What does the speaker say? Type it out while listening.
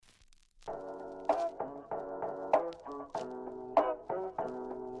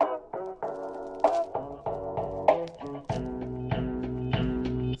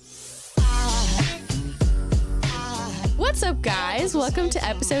What's up, guys? Welcome to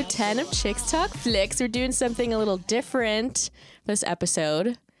episode 10 of Chicks Talk Flicks. We're doing something a little different this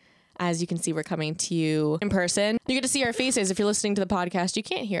episode. As you can see, we're coming to you in person. You get to see our faces. If you're listening to the podcast, you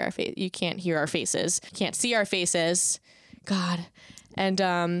can't hear our You can't hear our faces. You can't see our faces. God. And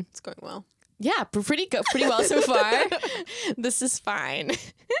it's going well. Yeah, pretty well so far. This is fine.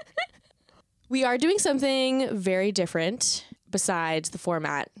 We are doing something very different besides the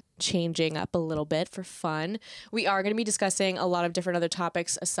format changing up a little bit for fun. We are going to be discussing a lot of different other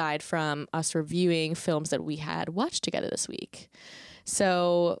topics aside from us reviewing films that we had watched together this week.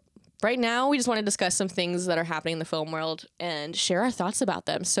 So right now, we just want to discuss some things that are happening in the film world and share our thoughts about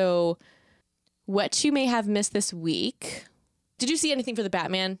them. So what you may have missed this week. Did you see anything for the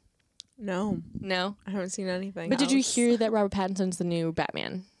Batman? No, I haven't seen anything. But did you hear that Robert Pattinson's the new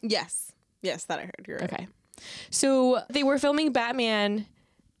Batman? Yes, that I heard. You're right. Okay. So they were filming the Batman,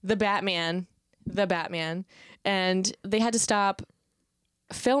 and they had to stop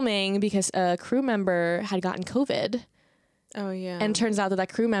filming because a crew member had gotten COVID. Oh, yeah. And turns out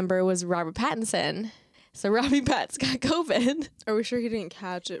that crew member was Robert Pattinson. So Robbie Patts got COVID. Are we sure he didn't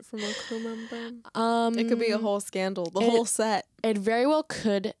catch it from a crew member? It could be a whole scandal. The whole set. It very well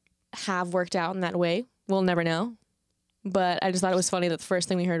could have worked out in that way. We'll never know. But I just thought it was funny that the first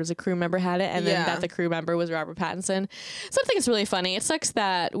thing we heard was a crew member had it, and then that the crew member was Robert Pattinson. So I think it's really funny. It sucks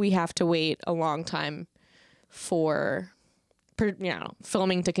that we have to wait a long time for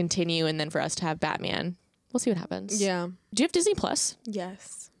filming to continue, and then for us to have Batman. We'll see what happens. Yeah. Do you have Disney Plus?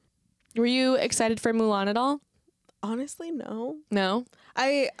 Yes. Were you excited for Mulan at all? Honestly, no. No?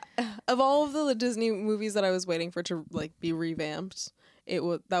 Of all of the Disney movies that I was waiting for to be revamped,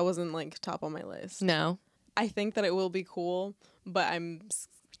 that wasn't top on my list. No. I think that it will be cool, but I'm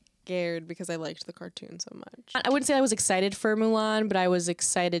scared because I liked the cartoon so much. I wouldn't say I was excited for Mulan, but I was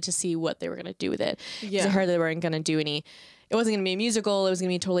excited to see what they were going to do with it. Yeah. I heard they weren't going to do any. It wasn't going to be a musical. It was going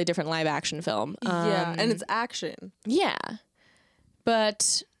to be a totally different live action film. And it's action. Yeah.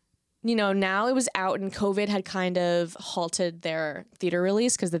 But, now it was out and COVID had kind of halted their theater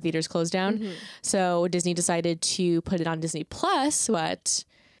release because the theaters closed down. Mm-hmm. So Disney decided to put it on Disney Plus, but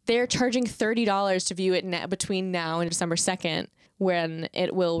they're charging $30 to view it between now and December 2nd, when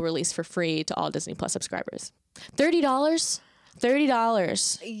it will release for free to all Disney Plus subscribers. $30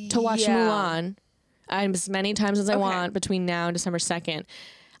 to watch Mulan as many times as I want between now and December 2nd.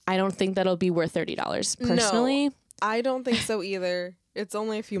 I don't think that'll be worth $30 personally. No, I don't think so either. It's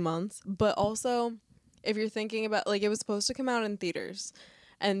only a few months. But also, if you're thinking about, it was supposed to come out in theaters,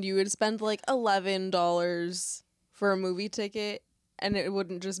 and you would spend $11 for a movie ticket, and it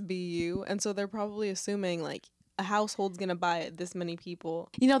wouldn't just be you. And so they're probably assuming, a household's going to buy it, this many people.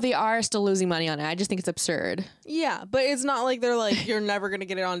 They are still losing money on it. I just think it's absurd. Yeah, but it's not like they're you're never going to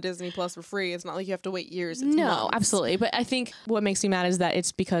get it on Disney Plus for free. It's not like you have to wait years. It's months. Absolutely. But I think what makes me mad is that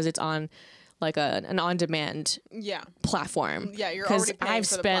it's because it's on an on-demand platform. Yeah, you're already paying I've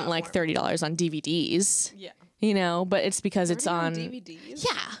spent $30 on DVDs. Yeah. But it's because it's on DVDs.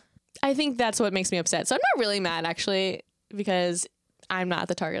 Yeah. I think that's what makes me upset. So I'm not really mad, actually, because I'm not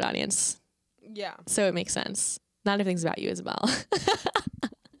the target audience. Yeah. So it makes sense. Not everything's about you, Isabel.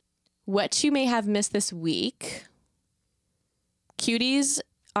 What you may have missed this week. Cuties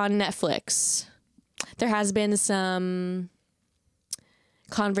on Netflix. There has been some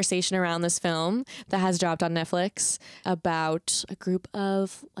conversation around this film that has dropped on Netflix about a group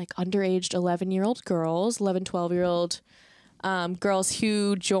of underage 11-year-old girls, 12-year-old girls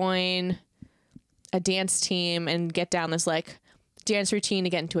who join a dance team and get down this dance routine to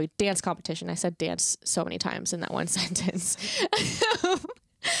get into a dance competition. I said dance so many times in that one sentence.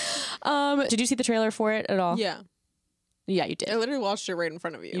 Did you see the trailer for it at all? Yeah. Yeah, you did. I literally watched it right in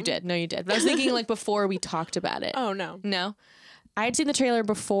front of you. You did. No, you did. But I was thinking before we talked about it. Oh, no. No? I had seen the trailer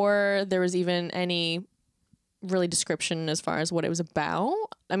before there was even any really description as far as what it was about.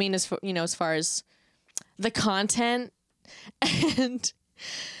 I mean, as far as the content, and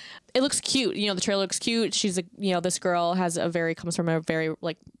it looks cute. The trailer looks cute. She's this girl comes from a very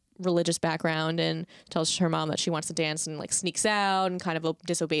religious background and tells her mom that she wants to dance and sneaks out and kind of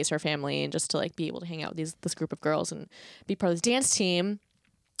disobeys her family and just to be able to hang out with this group of girls and be part of this dance team.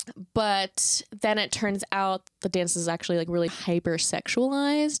 But then it turns out the dance is actually really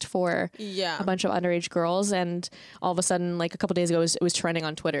hypersexualized for a bunch of underage girls, and all of a sudden a couple days ago it was trending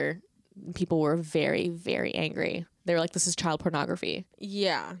on Twitter. People were very, very angry. They were like, this is child pornography.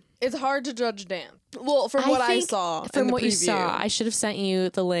 Yeah. It's hard to judge dance. Well, from what I saw. From what you saw, I should have sent you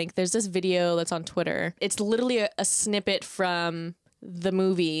the link. There's this video that's on Twitter. It's literally a snippet from the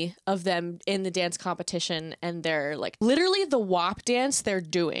movie of them in the dance competition, and they're literally the WAP dance they're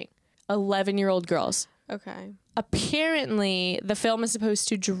doing. 11-year-old girls. Okay. Apparently, the film is supposed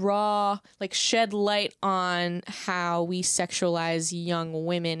to shed light on how we sexualize young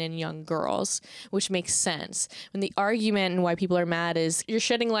women and young girls, which makes sense. And the argument and why people are mad is you're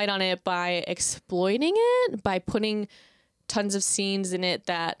shedding light on it by exploiting it, by putting tons of scenes in it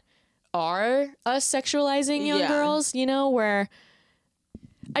that are us sexualizing young girls, where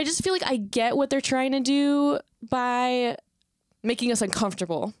I just feel like I get what they're trying to do by making us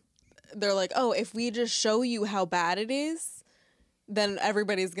uncomfortable. They're like, oh, if we just show you how bad it is, then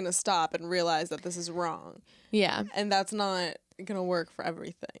everybody's going to stop and realize that this is wrong. Yeah. And that's not going to work for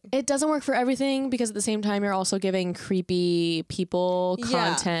everything. It doesn't work for everything because at the same time, you're also giving creepy people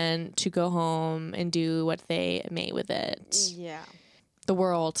content to go home and do what they may with it. Yeah. The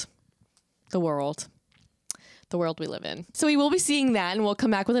world we live in. So we will be seeing that, and we'll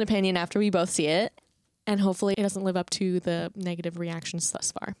come back with an opinion after we both see it. And hopefully it doesn't live up to the negative reactions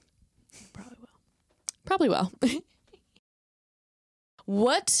thus far. Probably will.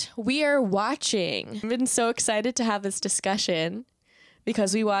 What we are watching. I've been so excited to have this discussion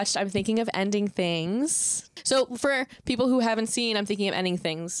because we watched I'm Thinking of Ending Things. So for people who haven't seen I'm Thinking of Ending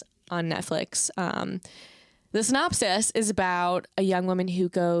Things on Netflix, the synopsis is about a young woman who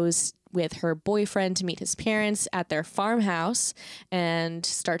goes with her boyfriend to meet his parents at their farmhouse and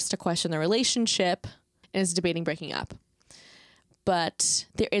starts to question the relationship and is debating breaking up. But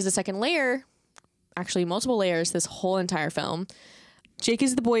there is a second layer, actually multiple layers, this whole entire film. Jake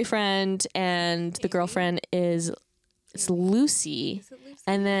is the boyfriend and the girlfriend is Lucy. Is it Lucy?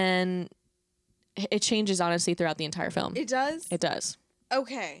 And then it changes honestly throughout the entire film. It does? It does.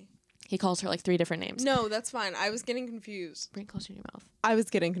 Okay. He calls her like 3 different names. No, that's fine. I was getting confused. Bring it closer to your mouth. I was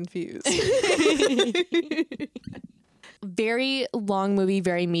getting confused. Very long movie,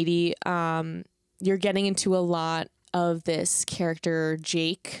 very meaty. You're getting into a lot of this character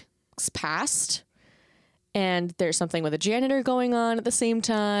Jake's past. And there's something with a janitor going on at the same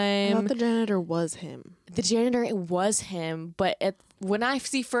time. I thought the janitor was him. The janitor, it was him, but when I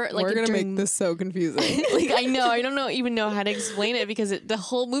see we're gonna make this so confusing. Like I know, I don't even know how to explain it because the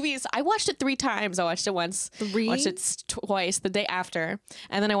whole movie is. I watched it 3 times. I watched it once, 3, watched it twice the day after,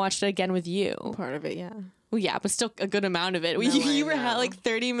 and then I watched it again with you. Part of it, yeah. Well, yeah, but still a good amount of it. No, you were know. like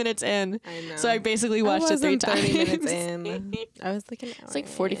 30 minutes in, I know. so I basically watched it 3 times. 30 minutes in. I was like an hour. It's like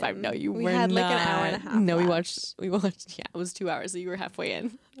 45. in. No, you we were had not. like an hour and a half. No, we left. watched. Yeah, it was 2 hours, so you were halfway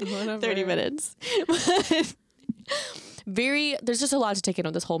in. Whatever. 30 minutes. There's just a lot to take in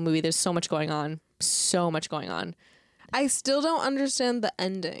with this whole movie. There's so much going on. I still don't understand the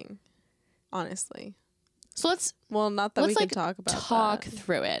ending, honestly. So let's not that we can talk about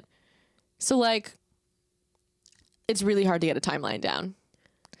through it. So like, it's really hard to get a timeline down.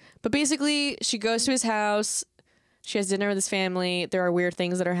 But basically, she goes to his house. She has dinner with his family. There are weird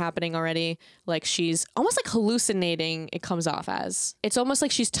things that are happening already. Like she's almost like hallucinating. It comes off as. It's almost like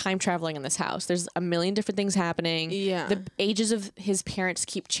she's time traveling in this house. There's a million different things happening. Yeah. The ages of his parents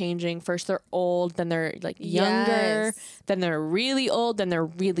keep changing. First they're old, then they're like younger, then they're really old, then they're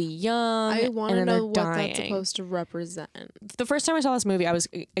really young. I want and to then know what dying. that's supposed to represent. The first time I saw this movie, I was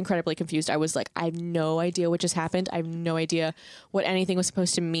incredibly confused. I was like, I have no idea what just happened. I have no idea what anything was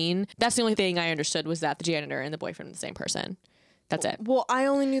supposed to mean. That's the only thing I understood was that the janitor and the boyfriend were the same person. That's it. Well, I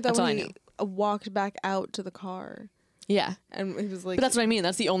only knew that That's all I when he walked back out to the car. Yeah. And he was like... But that's what I mean.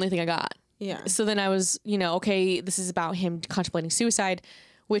 That's the only thing I got. Yeah. So then I was, okay, this is about him contemplating suicide,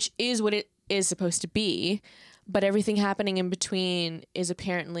 which is what it is supposed to be. But everything happening in between is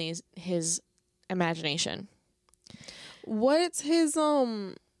apparently his imagination. What's his,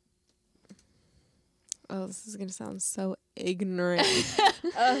 Oh, this is going to sound so ignorant.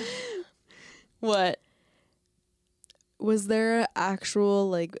 What? Was there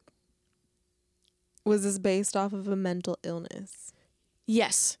actual, was this based off of a mental illness?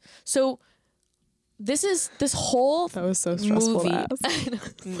 Yes. So this whole That was so stressful movie. to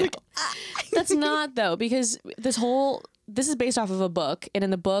ask. No. That's not though, because this is based off of a book, and in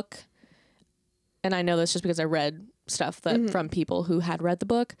the book, and I know this just because I read stuff that from people who had read the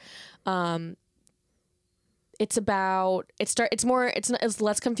book. It's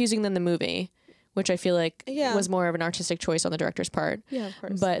less confusing than the movie, which I feel like was more of an artistic choice on the director's part. Yeah, of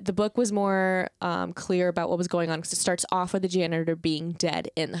course. But the book was more clear about what was going on because it starts off with the janitor being dead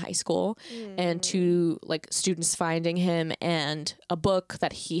in the high school and 2 students finding him and a book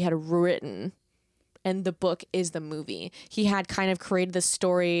that he had written. And the book is the movie. He had kind of created this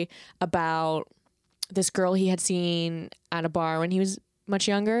story about this girl he had seen at a bar when he was much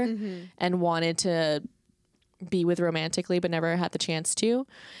younger and wanted to be with romantically but never had the chance to,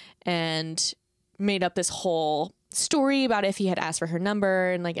 and made up this whole story about if he had asked for her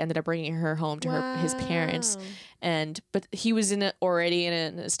number and like ended up bringing her home to his parents. But he was already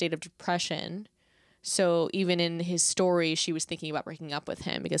in a state of depression. So even in his story, she was thinking about breaking up with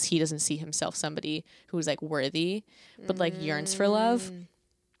him because he doesn't see himself somebody who's like worthy, but like yearns for love,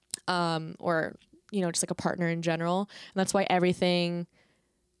 or just like a partner in general. And that's why everything,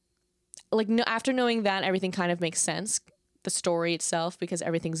 like after knowing that, everything kind of makes sense. The story itself, because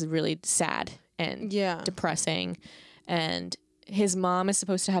everything's really sad and depressing, and his mom is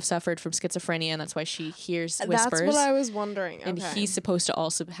supposed to have suffered from schizophrenia, and that's why she hears whispers. That's what I was wondering. And he's supposed to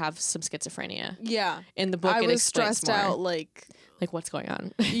also have some schizophrenia. Yeah. In the book, I it was explains stressed more. out, like what's going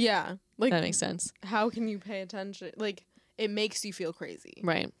on. Yeah. Like that makes sense. How can you pay attention? Like, it makes you feel crazy.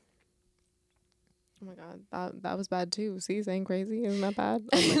 Right. Oh my god, that was bad too. See, saying crazy isn't that bad?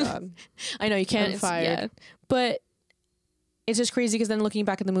 Oh my god. I know you can't. I'm fired. Yeah, but it's just crazy because then looking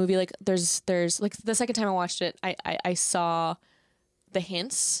back at the movie, like there's like the second time I watched it, I saw the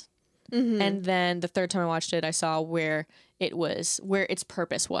hints, and then the third time I watched it, I saw where its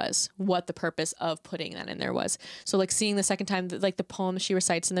purpose was, what the purpose of putting that in there was. So like seeing the second time, like the poem she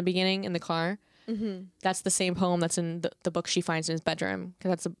recites in the beginning in the car. That's the same poem that's in the book she finds in his bedroom, because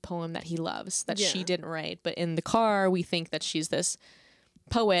that's a poem that he loves that she didn't write. But in the car, we think that she's this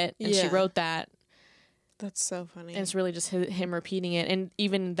poet and she wrote that. That's so funny. And it's really just him repeating it. And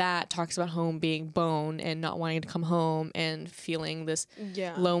even that talks about home being bone and not wanting to come home and feeling this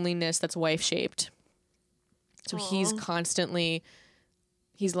loneliness that's wife-shaped. So he's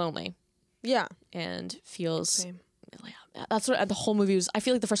lonely. Yeah. And feels... Same. That's what the whole movie was. I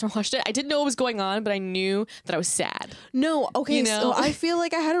feel like the first time I watched it, I didn't know what was going on, but I knew that I was sad. No, okay, so I feel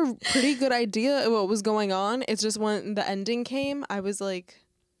like I had a pretty good idea of what was going on. It's just when the ending came, I was like,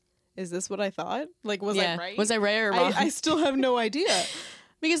 is this what I thought? Like, was I right? Was I right or wrong? I still have no idea.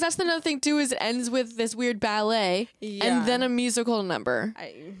 Because that's another thing, too, is it ends with this weird ballet and then a musical number.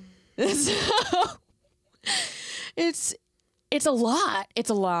 So, it's a lot. It's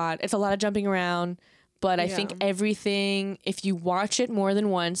a lot of jumping around. But I think everything, if you watch it more than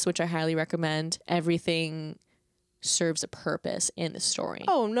once, which I highly recommend, everything serves a purpose in the story.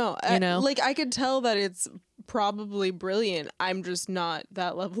 Oh, no. Like, I could tell that it's probably brilliant. I'm just not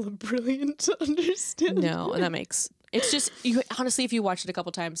that level of brilliant to understand. No, and that makes... It's just, honestly, if you watched it a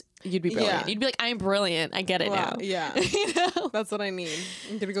couple times, you'd be brilliant. You'd be like, I'm brilliant. I get it now. Yeah. That's what I need.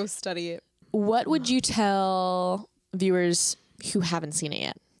 I'm going to go study it. What would you tell viewers who haven't seen it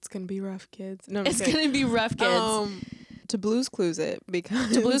yet? It's going to be rough, kids. No, it's going to be rough, kids. To Blue's Clues it,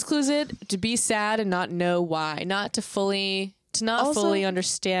 because... To Blue's Clues it, to be sad and not know why. Not to fully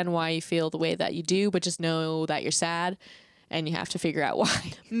understand why you feel the way that you do, but just know that you're sad and you have to figure out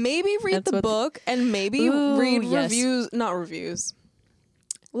why. Maybe read the book and maybe read reviews, not reviews.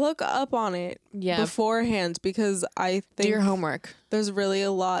 Look up on it beforehand, because I think... Do your homework. There's really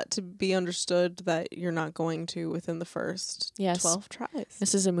a lot to be understood that you're not going to within the first 12 tries.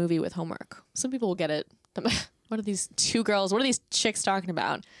 This is a movie with homework. Some people will get it. What are these two girls? What are these chicks talking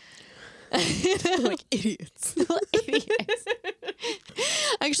about? Like idiots.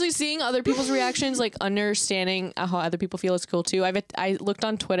 Actually, seeing other people's reactions, like understanding how other people feel, is cool too. I looked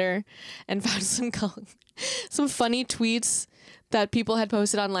on Twitter and found some funny tweets that people had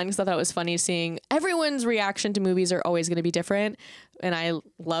posted online, because I thought it was funny seeing everyone's reaction to movies are always going to be different. And I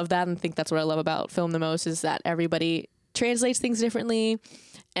love that, and think that's what I love about film the most, is that everybody translates things differently,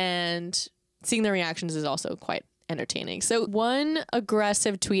 and seeing their reactions is also quite entertaining. So one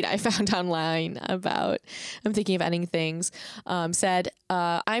aggressive tweet I found online about I'm thinking of ending things said,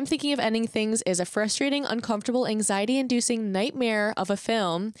 I'm thinking of ending things is a frustrating, uncomfortable, anxiety-inducing nightmare of a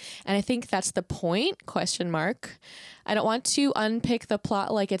film, and I think that's the point, ? I don't want to unpick the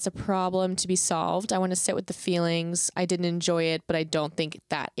plot like it's a problem to be solved. I want to sit with the feelings. I didn't enjoy it, but I don't think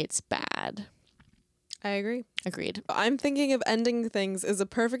that it's bad. I agree. Agreed. I'm thinking of ending things is a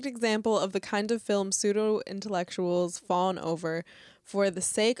perfect example of the kind of film pseudo-intellectuals fawn over for the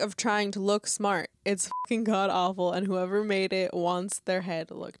sake of trying to look smart. It's fucking god-awful, and whoever made it wants their head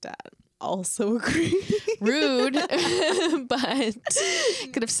looked at. Also agree. Rude, but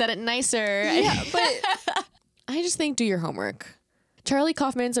could have said it nicer. Yeah, but... I just think do your homework. Charlie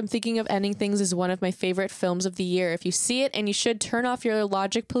Kaufman's I'm Thinking of Ending Things is one of my favorite films of the year. If you see it, and you should, turn off your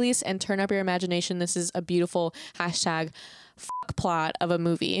logic police and turn up your imagination. This is a beautiful # plot of a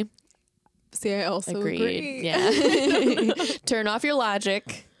movie. See, I also agree. Yeah. Turn off your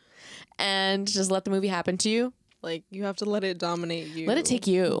logic and just let the movie happen to you. Like, you have to let it dominate you. Let it take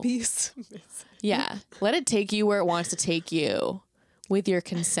you. Be submissive. Yeah. Let it take you where it wants to take you with your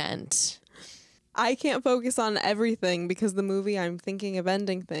consent. I can't focus on everything because the movie I'm thinking of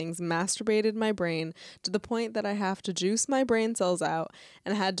ending things masturbated my brain to the point that I have to juice my brain cells out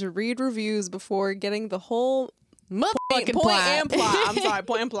and had to read reviews before getting the whole point and plot. I'm sorry,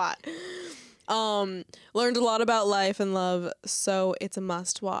 point and plot. Learned a lot about life and love, so it's a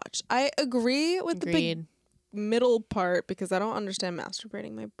must watch. I agree with the big middle part because I don't understand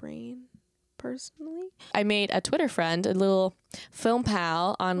masturbating my brain personally. I made a Twitter friend, a little film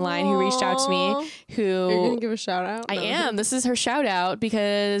pal online who reached out to me. You're gonna give a shout out? I am. This is her shout out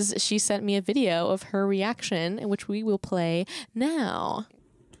because she sent me a video of her reaction, in which we will play now.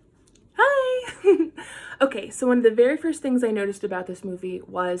 Hi! Okay, so one of the very first things I noticed about this movie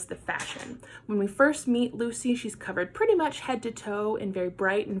was the fashion. When we first meet Lucy, she's covered pretty much head to toe in very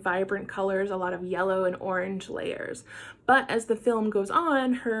bright and vibrant colors, a lot of yellow and orange layers. But as the film goes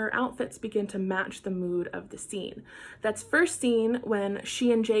on, her outfits begin to match the mood of the scene. That's first seen when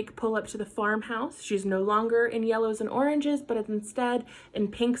she and Jake pull up to the farmhouse. She's no longer in yellows and oranges, but instead in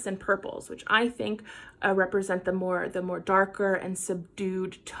pinks and purples, which I think represent the more darker and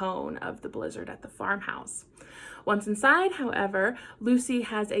subdued tone of the blizzard at the farmhouse. Once inside, however, Lucy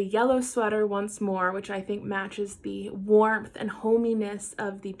has a yellow sweater once more, which I think matches the warmth and hominess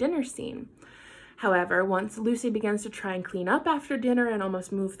of the dinner scene. However, once Lucy begins to try and clean up after dinner and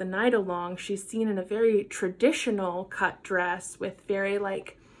almost move the night along, she's seen in a very traditional cut dress with very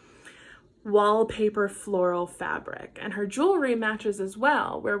wallpaper floral fabric, and her jewelry matches as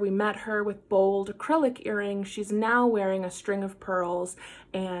well. Where we met her with bold acrylic earrings, she's now wearing a string of pearls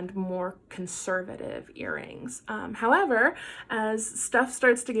and more conservative earrings. However, as stuff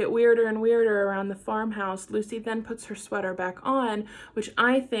starts to get weirder and weirder around the farmhouse, Lucy then puts her sweater back on, which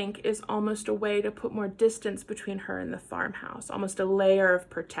I think is almost a way to put more distance between her and the farmhouse, almost a layer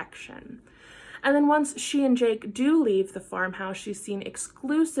of protection. And then once she and Jake do leave the farmhouse, she's seen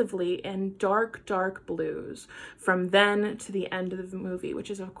exclusively in dark, dark blues from then to the end of the movie, which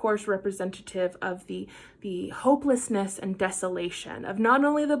is of course representative of the hopelessness and desolation of not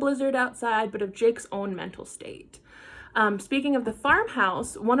only the blizzard outside, but of Jake's own mental state. Speaking of the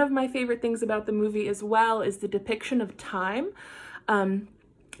farmhouse, one of my favorite things about the movie as well is the depiction of time.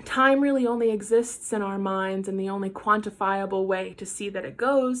 Time really only exists in our minds, and the only quantifiable way to see that it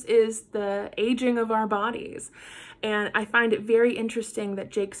goes is the aging of our bodies. And I find it very interesting that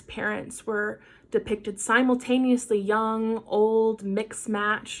Jake's parents were depicted simultaneously young, old,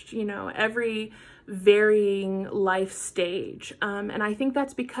 mix-matched, every varying life stage. And I think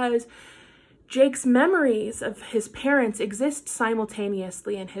that's because Jake's memories of his parents exist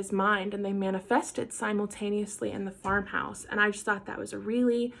simultaneously in his mind, and they manifested simultaneously in the farmhouse. And I just thought that was a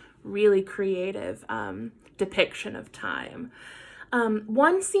really, really creative depiction of time.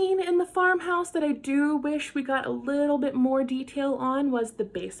 One scene in the farmhouse that I do wish we got a little bit more detail on was the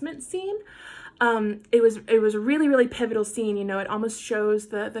basement scene. It was a really, really pivotal scene. It almost shows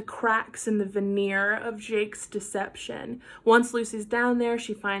the cracks in the veneer of Jake's deception. Once Lucy's down there,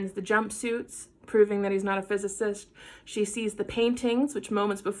 she finds the jumpsuits, proving that he's not a physicist. She sees the paintings, which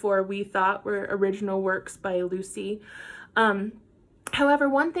moments before we thought were original works by Lucy. However,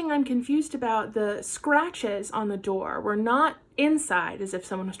 one thing I'm confused about, the scratches on the door were not inside as if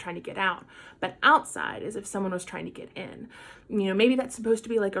someone was trying to get out, but outside as if someone was trying to get in. Maybe that's supposed to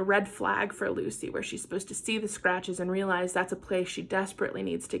be like a red flag for Lucy, where she's supposed to see the scratches and realize that's a place she desperately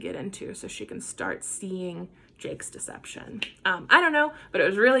needs to get into so she can start seeing Jake's deception. I don't know, but it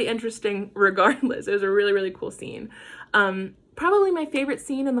was really interesting regardless. It was a really, really cool scene. Probably my favorite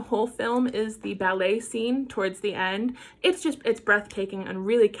scene in the whole film is the ballet scene towards the end. It's breathtaking and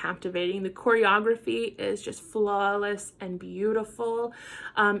really captivating. The choreography is just flawless and beautiful.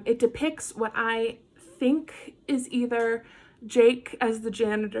 It depicts what I think is either Jake as the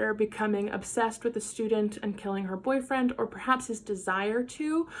janitor becoming obsessed with a student and killing her boyfriend, or perhaps his desire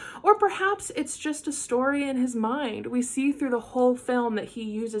to, or perhaps it's just a story in his mind. We see through the whole film that he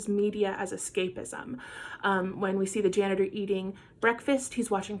uses media as escapism. When we see the janitor eating breakfast, he's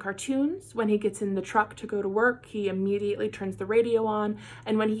watching cartoons. When he gets in the truck to go to work, he immediately turns the radio on.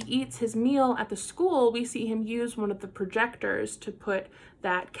 And when he eats his meal at the school, we see him use one of the projectors to put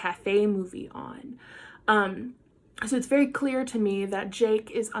that cafe movie on. So it's very clear to me that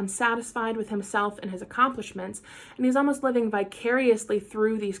Jake is unsatisfied with himself and his accomplishments, and he's almost living vicariously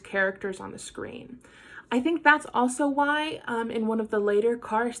through these characters on the screen. I think that's also why in one of the later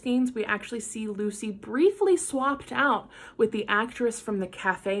car scenes, we actually see Lucy briefly swapped out with the actress from the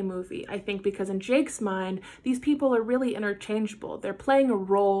cafe movie. I think because in Jake's mind, these people are really interchangeable. They're playing a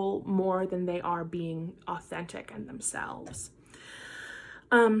role more than they are being authentic and themselves.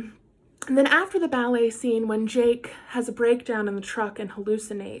 And then after the ballet scene, when Jake has a breakdown in the truck and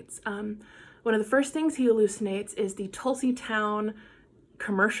hallucinates, One of the first things he hallucinates is the Tulsi Town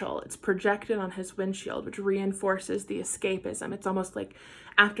commercial. It's projected on his windshield, which reinforces the escapism. It's almost like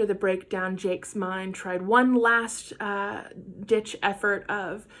after the breakdown, Jake's mind tried one last ditch effort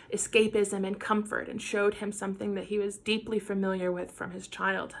of escapism and comfort and showed him something that he was deeply familiar with from his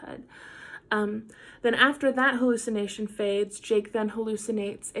childhood. Then after that hallucination fades, Jake then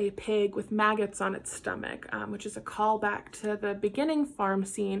hallucinates a pig with maggots on its stomach, which is a callback to the beginning farm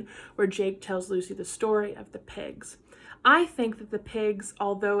scene where Jake tells Lucy the story of the pigs. I think that the pigs,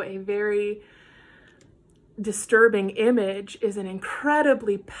 although a very disturbing image, is an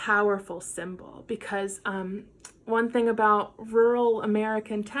incredibly powerful symbol because one thing about rural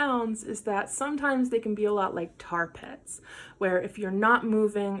American towns is that sometimes they can be a lot like tar pits, where if you're not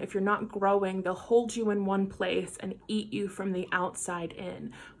moving, if you're not growing, they'll hold you in one place and eat you from the outside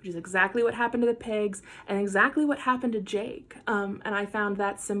in, which is exactly what happened to the pigs and exactly what happened to Jake. And I found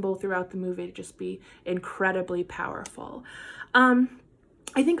that symbol throughout the movie to just be incredibly powerful.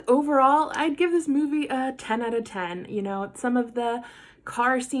 I think overall, I'd give this movie a 10 out of 10. You know, some of the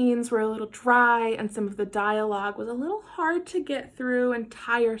car scenes were a little dry and some of the dialogue was a little hard to get through and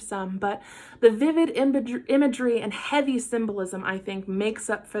tiresome, but the vivid imagery and heavy symbolism, I think, makes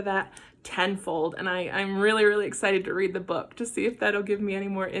up for that tenfold. And I'm really, really excited to read the book to see if that'll give me any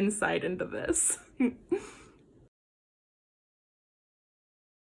more insight into this.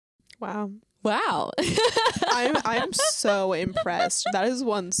 Wow. Wow. I'm so impressed. That is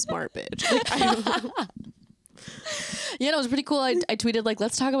one smart bitch. Like, Yeah, no, it was pretty cool. I tweeted, like,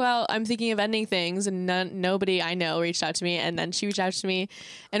 let's talk about I'm thinking of ending things, and nobody I know reached out to me, and then she reached out to me,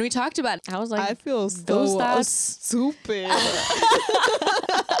 and we talked about it. I was like, I feel those so thoughts? stupid.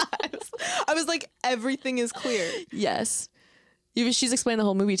 I was like, everything is clear. Yes. She's explained the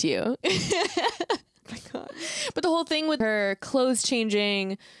whole movie to you. Oh my God. But the whole thing with her clothes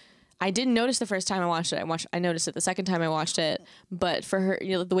changing, I didn't notice the first time I watched it. I noticed it the second time I watched it. But for her,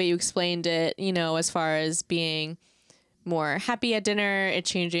 you know, the way you explained it, you know, as far as being more happy at dinner, it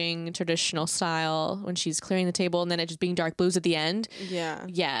changing traditional style when she's clearing the table, and then it just being dark blues at the end. Yeah.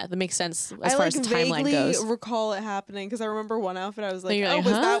 Yeah, that makes sense as far as the timeline vaguely goes. recall it happening because I remember one outfit I was like, You're oh, like,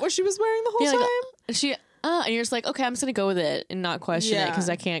 was huh? that what she was wearing the whole Yeah, time? like, and you're just like, okay, I'm just gonna go with it and not question it Yeah. because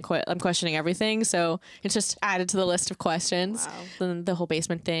I can't quit. I'm questioning everything, so it's just added to the list of questions. Wow. Then the whole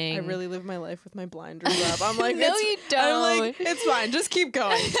basement thing. I really live my life with my blinders up. I'm like, No, it's, you I'm like, don't. it's fine. Just keep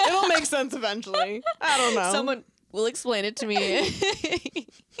going. It'll make sense eventually. I don't know. Someone will explain it to me.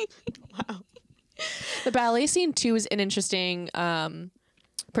 Wow. The ballet scene too is an interesting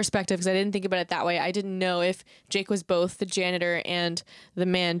perspective because I didn't think about it that way. I didn't know if Jake was both the janitor and the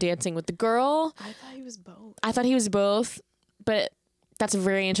man dancing with the girl. I thought he was both. I thought he was both, but that's a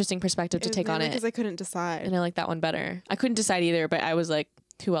very interesting perspective to take on it. Because I couldn't decide. And I like that one better. I couldn't decide either, but I was like,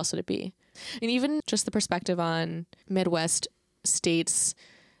 who else would it be? And even just the perspective on Midwest states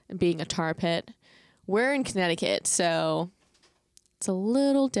being a tar pit. We're in Connecticut, so it's a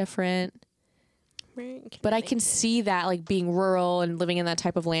little different. But I can see that, like, being rural and living in that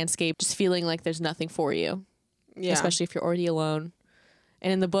type of landscape, just feeling like there's nothing for you, Yeah. especially if you're already alone.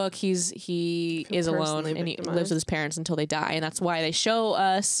 And in the book, he is alone personally and he victimized. lives with his parents until they die. And that's why they show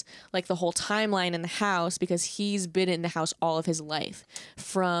us like the whole timeline in the house, because he's been in the house all of his life,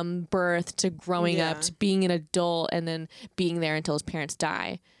 from birth to growing up Yeah. to being an adult and then being there until his parents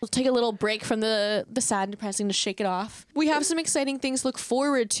die. We'll take a little break from the sad and depressing to shake it off. We have some exciting things to look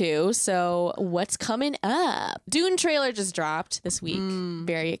forward to. So what's coming up? Dune trailer just dropped this week.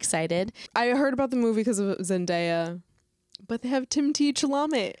 Very excited. I heard about the movie because of Zendaya, but they have Timothée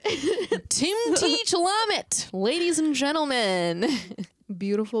Chalamet. Timothée Chalamet, ladies and gentlemen.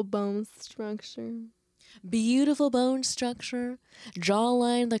 Beautiful bone structure. Beautiful bone structure,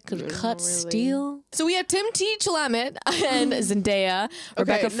 jawline that could cut really. steel. So we have Timothée Chalamet and Zendaya,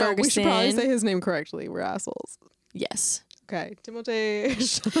 Rebecca Ferguson. We should probably say his name correctly. We're assholes. Yes. Okay, Timothée.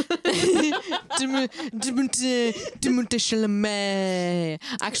 Timothée Chalamet.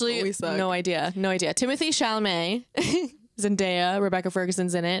 Actually, We suck. no idea. Timothée Chalamet. Zendaya, Rebecca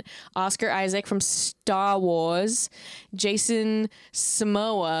Ferguson's in it. Oscar Isaac from Star Wars. Jason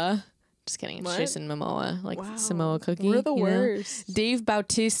Momoa. Just kidding. It's What? Jason Momoa, like Wow. Samoa cookie. We're the you know? worst. Dave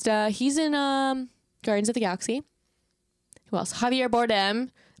Bautista. He's in Guardians of the Galaxy. Who else? Javier Bardem,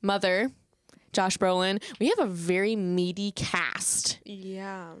 Mother. Josh Brolin. We have a very meaty cast.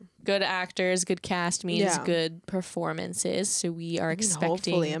 Yeah. Good actors, good cast means Yeah. good performances. So we are expecting.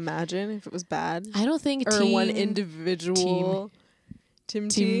 Hopefully, imagine if it was bad. I don't think Or one individual.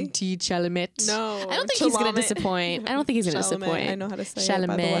 Timothée Chalamet. No, I don't think he's gonna Chalamet. disappoint. I don't think he's gonna Chalamet. disappoint. I know how to say it,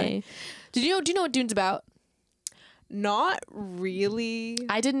 by the way. Do you know what Dune's about? Not really.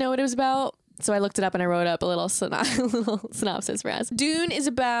 I didn't know what it was about. So I looked it up and I wrote up a little, little synopsis for us. Dune is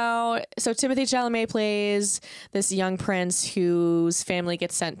about, so Timothée Chalamet plays this young prince whose family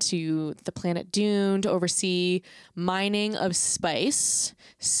gets sent to the planet Dune to oversee mining of spice.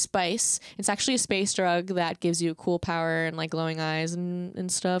 It's actually a space drug that gives you cool power and like glowing eyes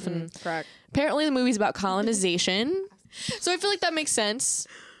and stuff. And Correct. apparently the movie's about colonization. So I feel like that makes sense.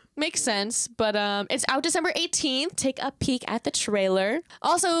 But it's out December 18th. Take a peek at the trailer.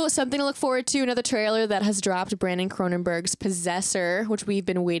 Also, something to look forward to, another trailer that has dropped, Brandon Cronenberg's Possessor, which we've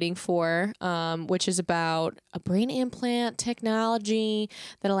been waiting for, which is about a brain implant technology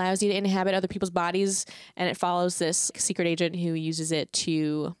that allows you to inhabit other people's bodies, and it follows this secret agent who uses it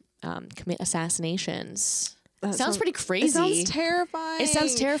to commit assassinations. That Sounds pretty crazy. It sounds terrifying. It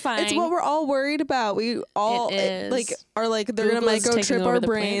sounds terrifying. It's what we're all worried about. We all It is. like are like they're Google gonna is taking microchip over our the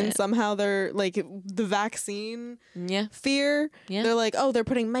brains. planet. Somehow they're like the vaccine Yeah. fear. Yeah. They're like, oh, they're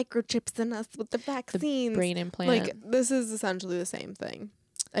putting microchips in us with the vaccines. Brain implant. Like this is essentially the same thing,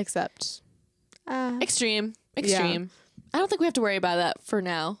 except Extreme. I don't think we have to worry about that for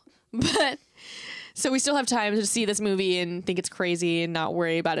now. But so we still have time to see this movie and think it's crazy and not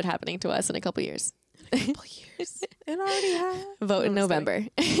worry about it happening to us in a couple years. years. It already has. Vote in November.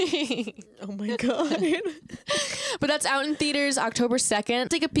 Oh my god. But that's out in theaters October 2nd.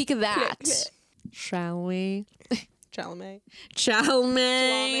 Take a peek of that. Click. Shall we? Chalamet.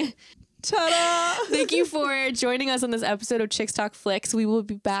 Chalamet. Ta-da! Thank you for joining us on this episode of Chicks Talk Flicks. We will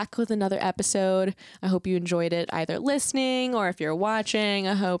be back with another episode. I hope you enjoyed it, either listening or if you're watching.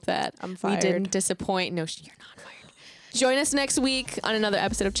 I hope that I'm we fired. didn't disappoint. No, you're not fired. Join us next week on another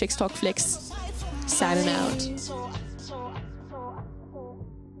episode of Chicks Talk Flicks. Signing out.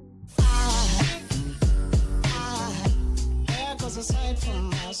 There goes a sight from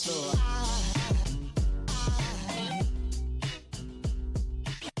my soul.